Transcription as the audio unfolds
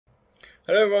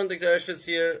Hello everyone, Dr. Ashes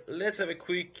here. Let's have a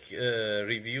quick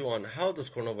review on how does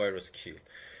coronavirus kill.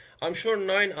 I'm sure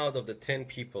 9 out of the 10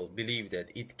 people believe that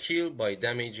it kills by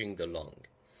damaging the lung.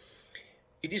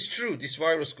 It is true, this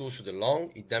virus goes to the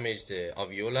lung, it damages the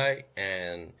alveoli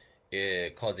and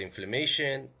cause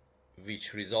inflammation,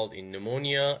 which result in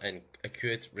pneumonia and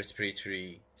acute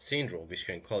respiratory syndrome, which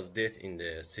can cause death in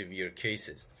the severe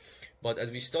cases. But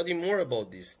as we study more about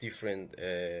these different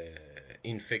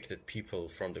infected people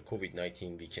from the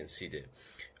COVID-19, we can see the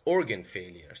organ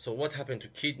failure. So what happened to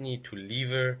kidney, to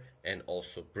liver, and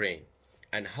also brain?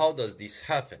 And how does this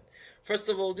happen? First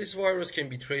of all, this virus can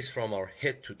be traced from our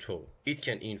head to toe. It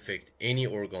can infect any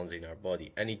organs in our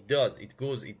body, and it does. It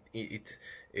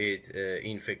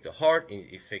infects the heart,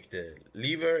 it infects the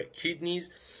liver,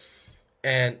 kidneys,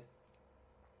 and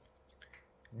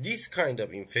this kind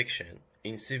of infection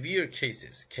in severe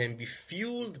cases can be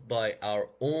fueled by our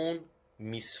own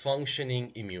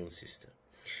misfunctioning immune system.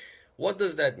 What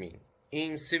does that mean?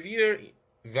 In severe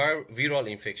viral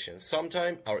infections,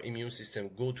 sometimes our immune system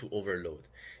go to overload,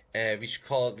 which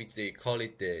they call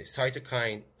it the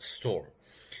cytokine storm.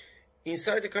 In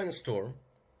cytokine storm,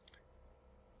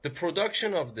 the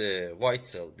production of the white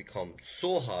cell becomes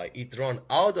so high it runs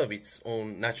out of its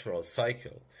own natural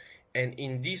cycle, and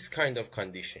in this kind of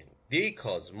condition they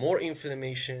cause more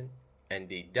inflammation and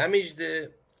they damage the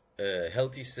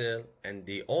healthy cell, and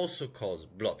they also cause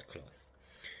blood clots,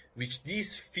 which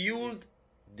this fueled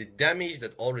the damage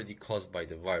that already caused by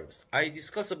the virus. I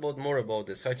discuss more about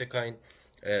the cytokine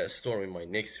storm in my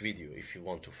next video if you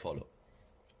want to follow.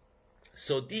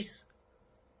 So this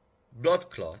blood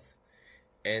clot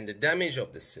and the damage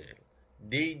of the cell,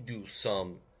 they do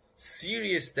some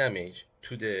serious damage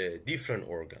to the different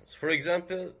organs. For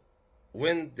example,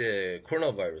 when the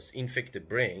coronavirus infects the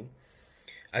brain,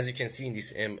 as you can see in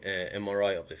this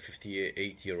MRI of the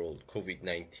 58-year-old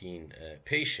COVID-19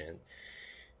 patient,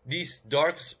 this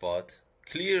dark spot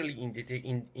clearly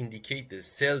indicate the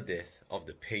cell death of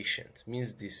the patient.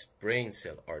 Means this brain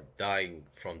cell are dying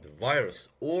from the virus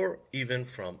or even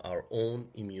from our own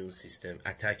immune system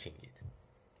attacking it.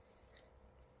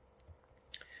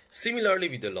 Similarly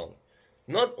with the lung,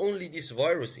 not only this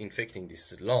virus infecting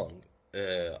this lung,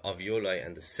 alveoli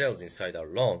and the cells inside our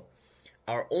lung,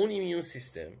 our own immune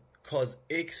system cause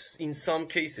in some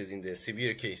cases, in the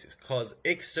severe cases, cause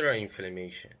extra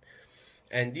inflammation.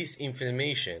 And this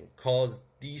inflammation cause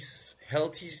this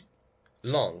healthy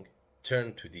lung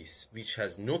turn to this, which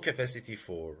has no capacity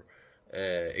for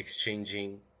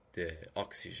exchanging the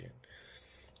oxygen.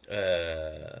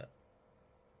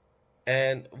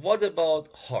 And what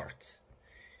about heart?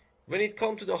 When it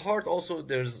comes to the heart, also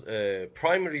there's a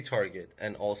primary target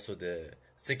and also the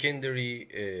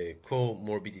secondary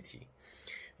comorbidity,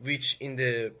 which in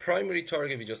the primary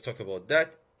target, we just talked about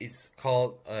that, it's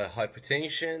called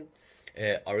hypertension,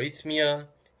 arrhythmia,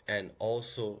 and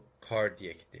also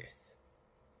cardiac death.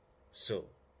 So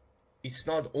it's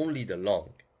not only the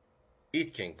lung,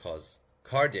 it can cause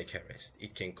cardiac arrest,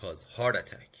 it can cause heart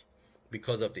attack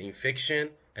because of the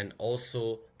infection and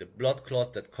also the blood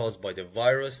clot that caused by the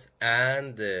virus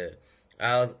and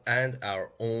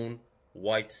our own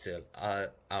white cell,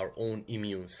 our own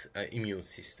immune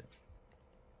system.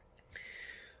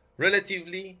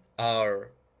 Relatively,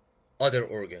 our other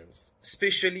organs,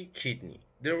 especially kidney,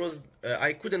 there was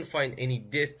I couldn't find any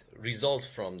death result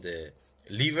from the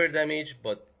liver damage,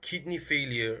 but kidney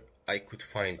failure I could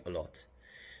find a lot.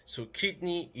 So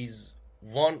kidney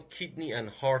and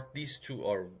heart, these two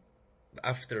are,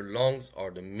 after lungs,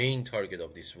 are the main target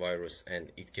of this virus,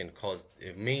 and it can cause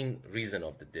the main reason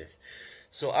of the death.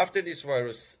 So after this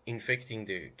virus infecting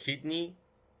the kidney,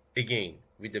 again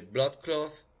with the blood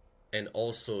clot and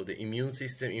also the immune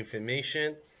system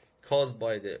inflammation caused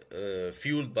by the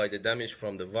fueled by the damage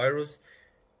from the virus,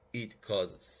 it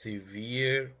causes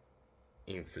severe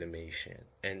inflammation,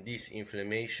 and this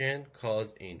inflammation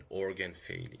causes in organ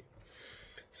failure.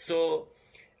 So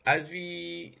as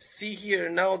we see here,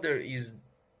 now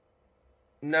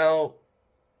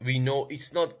we know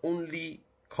it's not only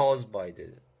caused by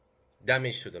the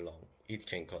damage to the lung. It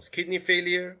can cause kidney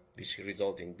failure, which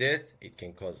result in death. It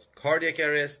can cause cardiac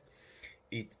arrest.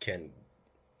 It can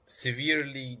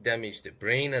severely damage the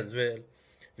brain as well,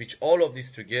 which all of this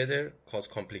together cause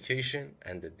complication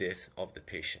and the death of the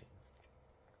patient.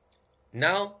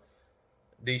 Now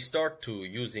they start to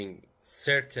using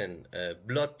certain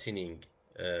blood thinning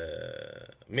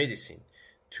medicine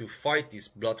to fight this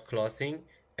blood clotting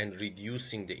and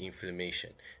reducing the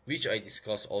inflammation, which I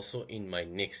discuss also in my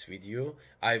next video.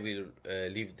 I will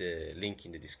leave the link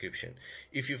in the description.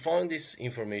 If you found this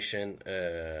information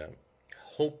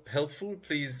helpful,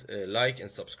 please like and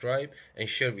subscribe and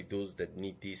share with those that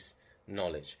need this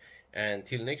knowledge. And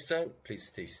till next time, please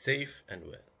stay safe and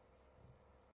well.